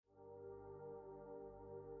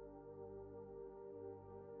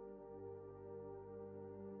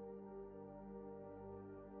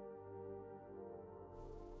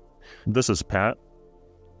This is Pat,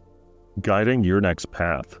 guiding your next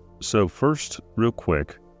path. So first, real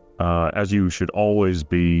quick, as you should always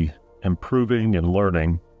be improving and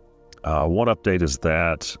learning, one update is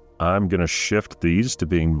that I'm going to shift these to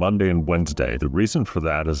being Monday and Wednesday. The reason for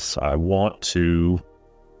that is I want to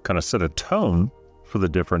kind of set a tone for the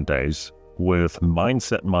different days with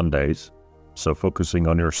Mindset Mondays. So focusing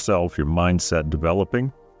on yourself, your mindset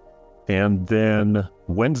developing. And then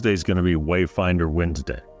Wednesday is going to be Wayfinder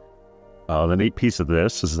Wednesday. The neat piece of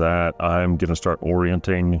this is that I'm going to start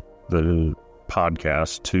orienting the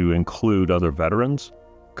podcast to include other veterans,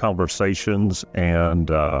 conversations, and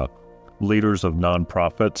leaders of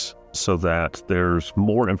nonprofits so that there's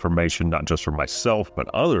more information, not just for myself, but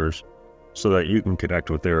others, so that you can connect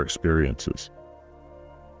with their experiences.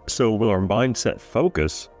 So with our mindset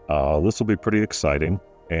focus, this will be pretty exciting,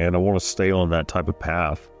 and I want to stay on that type of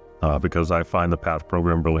path because I find the PATH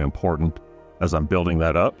program really important as I'm building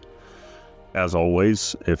that up. As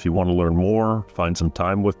always, if you want to learn more, find some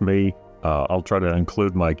time with me. I'll try to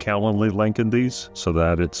include my Calendly link in these so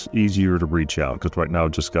that it's easier to reach out, because right now I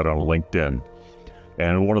just got on LinkedIn.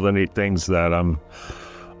 And one of the neat things that I'm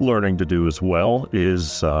learning to do as well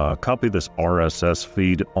is copy this RSS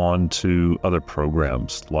feed onto other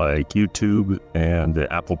programs like YouTube and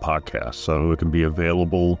the Apple Podcast, so it can be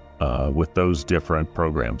available with those different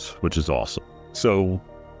programs, which is awesome. So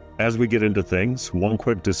as we get into things, one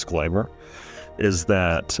quick disclaimer is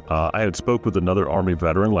that I had spoke with another Army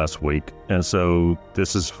veteran last week, and so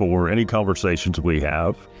this is for any conversations we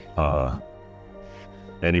have,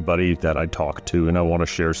 anybody that I talk to, and I want to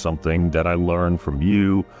share something that I learned from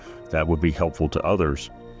you that would be helpful to others,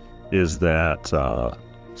 is that,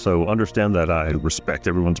 so understand that I respect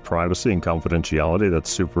everyone's privacy and confidentiality. That's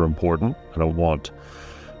super important. I don't want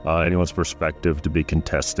anyone's perspective to be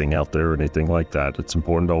contesting out there or anything like that. It's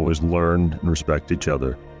important to always learn and respect each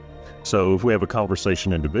other. So if we have a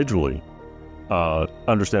conversation individually,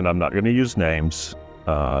 understand I'm not going to use names,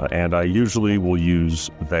 and I usually will use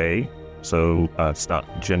they. So it's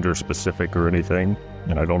not gender specific or anything,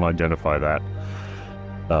 and I don't identify that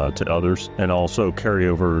to others. And also carry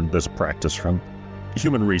over this practice from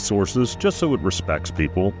human resources, just so it respects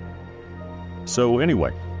people. So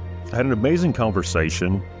anyway, I had an amazing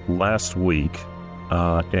conversation last week,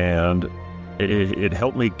 and it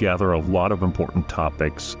helped me gather a lot of important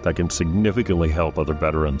topics that can significantly help other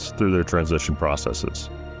veterans through their transition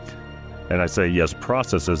processes. And I say yes,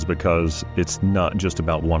 processes, because it's not just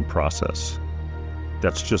about one process.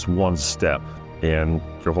 That's just one step in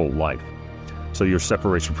your whole life. So your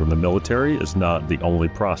separation from the military is not the only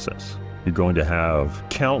process. You're going to have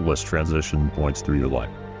countless transition points through your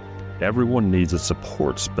life. Everyone needs a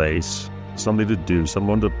support space, something to do,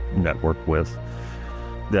 someone to network with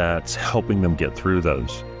that's helping them get through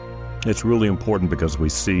those. It's really important because we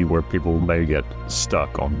see where people may get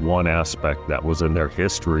stuck on one aspect that was in their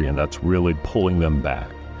history, and that's really pulling them back.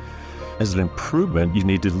 As an improvement, you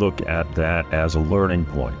need to look at that as a learning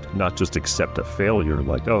point, not just accept a failure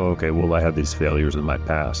like, oh, okay, well, I had these failures in my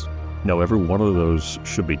past. No, every one of those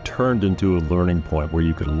should be turned into a learning point where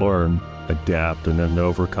you can learn, adapt, and then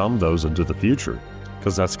overcome those into the future,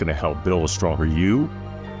 because that's going to help build a stronger you,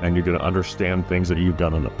 and you're going to understand things that you've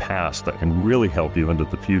done in the past that can really help you into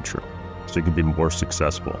the future, so you can be more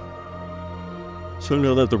successful. So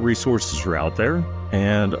know that the resources are out there,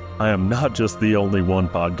 and I am not just the only one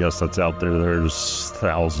podcast that's out there. There's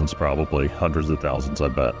thousands, probably hundreds of thousands, I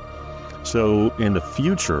bet. So in the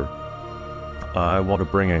future, I want to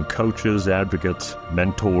bring in coaches, advocates,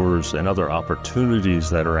 mentors, and other opportunities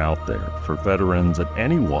that are out there for veterans and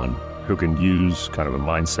anyone who can use kind of a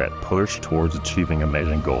mindset push towards achieving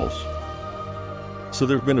amazing goals. So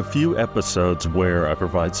there have been a few episodes where I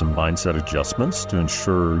provide some mindset adjustments to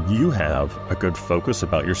ensure you have a good focus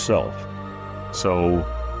about yourself. So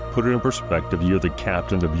put it in perspective, you're the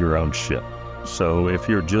captain of your own ship. So if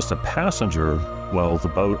you're just a passenger, well, the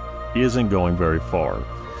boat isn't going very far,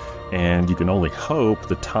 and you can only hope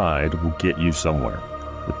the tide will get you somewhere.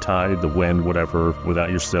 The tide, the wind, whatever,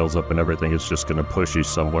 without your sails up and everything, it's just going to push you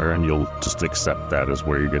somewhere, and you'll just accept that as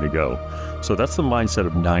where you're going to go. So that's the mindset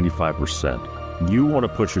of 95%. You want to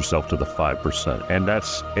push yourself to the 5%, and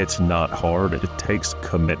it's not hard. It takes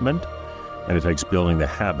commitment, and it takes building the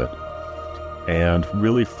habit and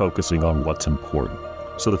really focusing on what's important.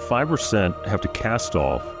 So the 5% have to cast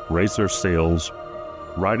off, raise their sails,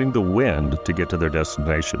 riding the wind to get to their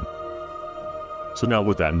destination. So now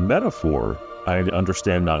with that metaphor, I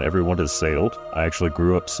understand not everyone has sailed. I actually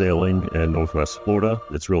grew up sailing in Northwest Florida.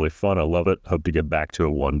 It's really fun. I love it. Hope to get back to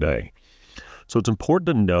it one day. So it's important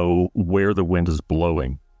to know where the wind is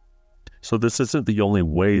blowing. So this isn't the only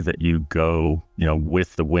way that you go,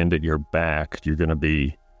 with the wind at your back. You're going to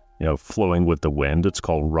be, flowing with the wind. It's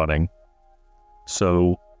called running.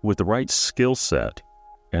 So with the right skill set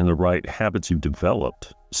and the right habits you've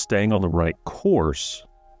developed, staying on the right course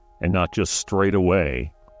and not just straight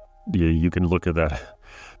away, you can look at that.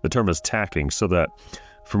 The term is tacking, so that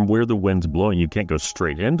from where the wind's blowing, you can't go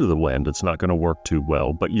straight into the wind. It's not going to work too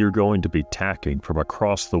well, but you're going to be tacking from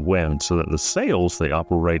across the wind so that the sails, they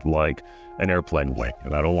operate like an airplane wing.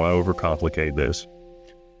 And I don't want to overcomplicate this,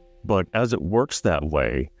 but as it works that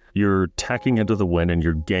way, you're tacking into the wind and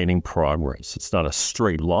you're gaining progress. It's not a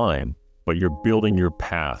straight line, but you're building your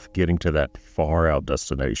path, getting to that far out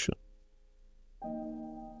destination.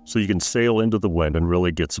 So you can sail into the wind and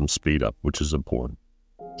really get some speed up, which is important.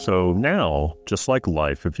 So now, just like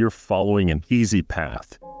life, if you're following an easy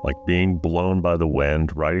path, like being blown by the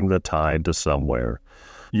wind, riding the tide to somewhere,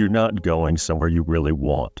 you're not going somewhere you really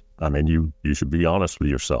want. I mean, you should be honest with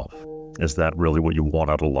yourself. Is that really what you want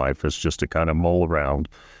out of life? Is just to kind of mull around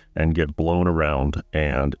and get blown around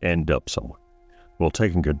and end up somewhere? Well,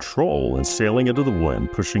 taking control and sailing into the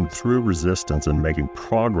wind, pushing through resistance and making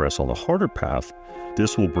progress on the harder path,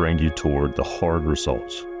 this will bring you toward the hard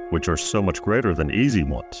results, which are so much greater than easy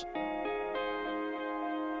ones.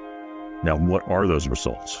 Now, what are those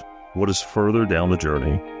results? What is further down the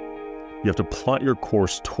journey? You have to plot your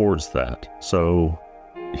course towards that. So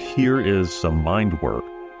here is some mind work,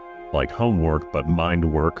 like homework, but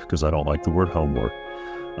mind work, because I don't like the word homework,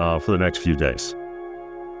 for the next few days.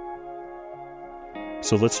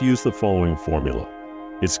 So let's use the following formula.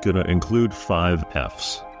 It's going to include 5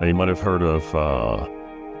 F's. Now, you might have heard of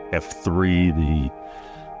F3, the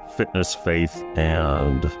fitness, faith,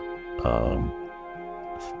 and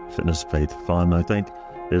fitness, faith, fun, I think,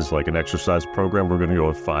 is like an exercise program. We're going to go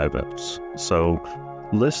with 5 F's. So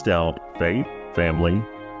list out faith, family,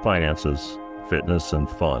 finances, fitness, and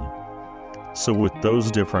fun. So with those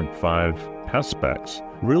different 5 aspects,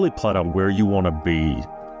 really plot out where you want to be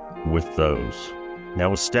with those.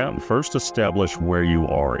 Now, first establish where you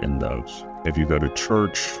are in those. If you go to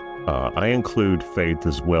church, I include faith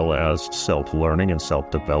as well as self-learning and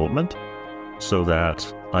self-development so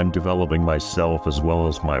that I'm developing myself as well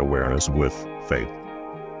as my awareness with faith.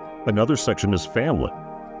 Another section is family.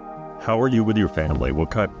 How are you with your family?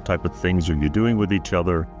 What type of things are you doing with each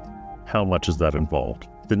other? How much is that involved?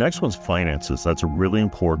 The next one's finances. That's a really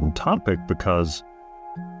important topic because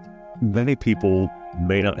many people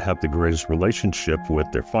may not have the greatest relationship with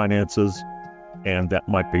their finances, and that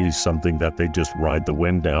might be something that they just ride the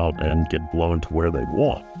wind out and get blown to where they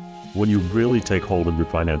want. When you really take hold of your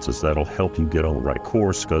finances, that'll help you get on the right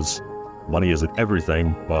course, because money isn't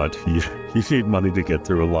everything, but you need money to get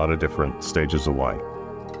through a lot of different stages of life.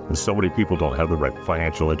 And so many people don't have the right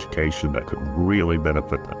financial education that could really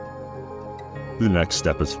benefit them. The next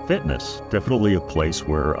step is fitness. Definitely a place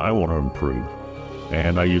where I want to improve.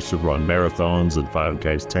 And I used to run marathons and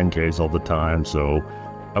 5Ks, 10Ks all the time, so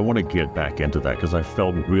I want to get back into that because I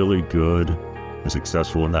felt really good and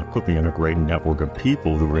successful, and that put me in a great network of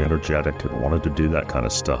people who were energetic and wanted to do that kind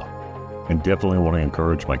of stuff. And definitely want to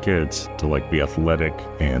encourage my kids to be athletic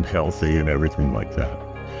and healthy and everything like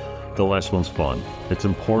that. The last one's fun. It's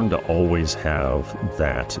important to always have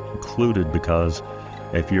that included, because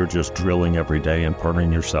if you're just drilling every day and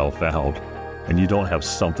burning yourself out and you don't have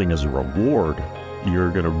something as a reward,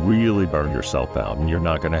 you're going to really burn yourself out, and you're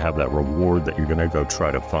not going to have that reward that you're going to go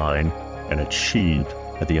try to find and achieve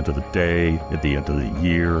at the end of the day, at the end of the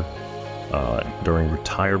year, during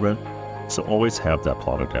retirement. So always have that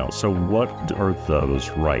plotted out. So what are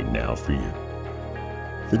those right now for you?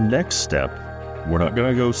 The next step, we're not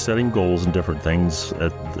going to go setting goals and different things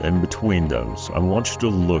in between those. I want you to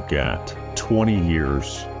look at 20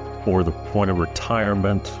 years or the point of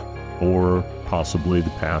retirement, or possibly the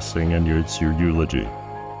passing and it's your eulogy.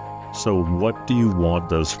 So what do you want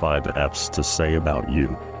those 5 F's to say about you?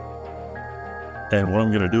 And what I'm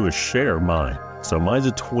going to do is share mine. So mine's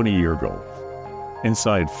a 20-year goal.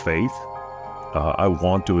 Inside faith, I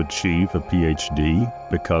want to achieve a PhD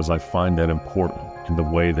because I find that important in the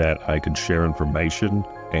way that I can share information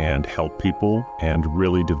and help people and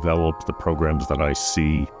really develop the programs that I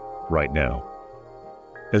see right now.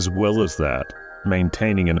 As well as that,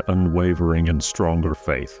 maintaining an unwavering and stronger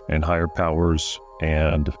faith in higher powers,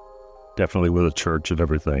 and definitely with a church and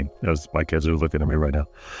everything, as my kids are looking at me right now.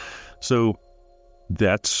 So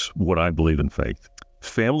that's what I believe in faith.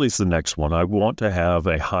 Family's the next one. I want to have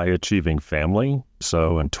a high-achieving family.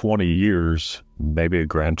 So in 20 years, maybe a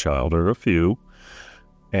grandchild or a few,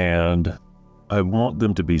 and I want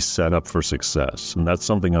them to be set up for success. And that's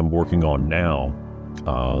something I'm working on now.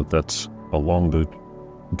 That's along the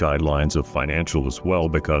guidelines of financial as well,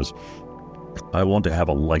 because I want to have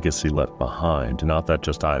a legacy left behind. Not that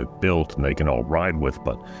just I've built and they can all ride with,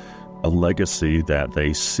 but a legacy that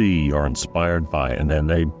they see, are inspired by, and then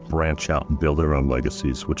they branch out and build their own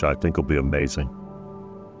legacies, which I think will be amazing.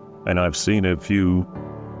 And I've seen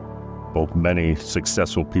many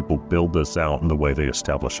successful people build this out in the way they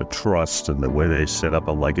establish a trust and the way they set up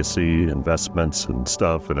a legacy, investments and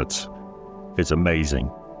stuff, and it's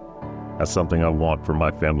amazing. That's something I want for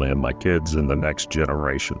my family and my kids and the next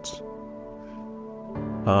generations.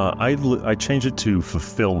 I change it to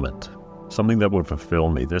fulfillment, something that would fulfill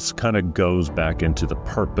me. This kind of goes back into the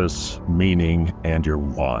purpose, meaning, and your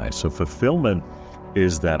why. So fulfillment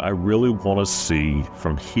is that I really want to see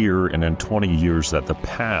from here and in 20 years that the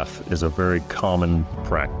path is a very common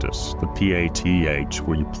practice, the PATH,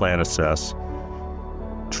 where you plan, assess,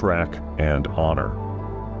 track, and honor.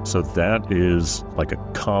 So that is like a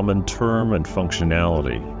common term and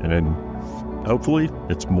functionality. And then hopefully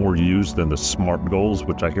it's more used than the SMART goals,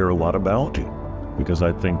 which I hear a lot about, because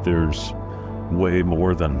I think there's way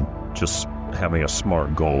more than just having a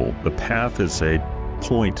SMART goal. The path is a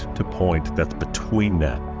point to point that's between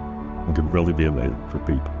that. It can really be amazing for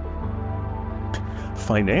people.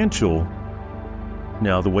 Financial,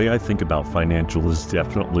 now the way I think about financial is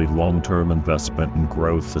definitely long-term investment and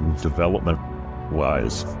growth and development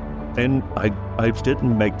wise. And I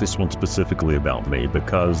didn't make this one specifically about me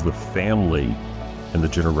because the family and the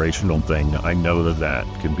generational thing, I know that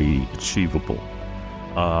can be achievable.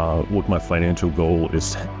 What my financial goal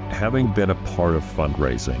is, having been a part of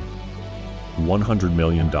fundraising, $100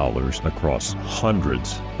 million across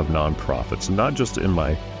hundreds of nonprofits, not just in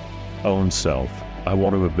my own self. I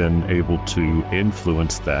want to have been able to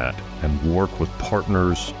influence that and work with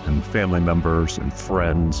partners and family members and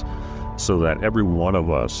friends so that every one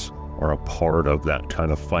of us are a part of that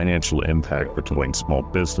kind of financial impact between small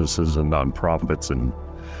businesses and nonprofits and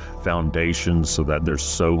foundations, so that there's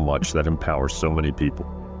so much that empowers so many people.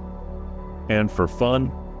 And for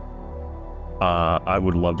fun, I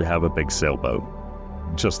would love to have a big sailboat,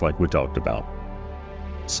 just like we talked about.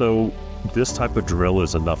 So this type of drill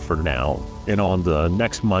is enough for now. And on the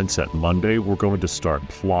next Mindset Monday, we're going to start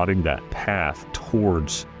plotting that path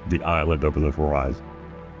towards the island over the horizon.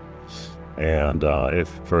 And if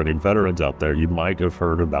for any veterans out there, you might have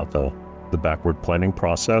heard about the backward planning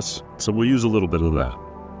process. So we'll use a little bit of that.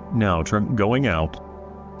 Now, going out,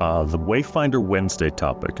 the Wayfinder Wednesday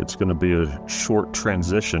topic, it's going to be a short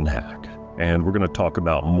transition hack. And we're going to talk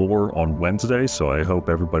about more on Wednesday, so I hope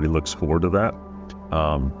everybody looks forward to that.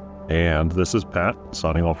 And this is Pat,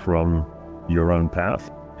 signing off from Your Own Path.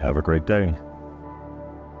 Have a great day.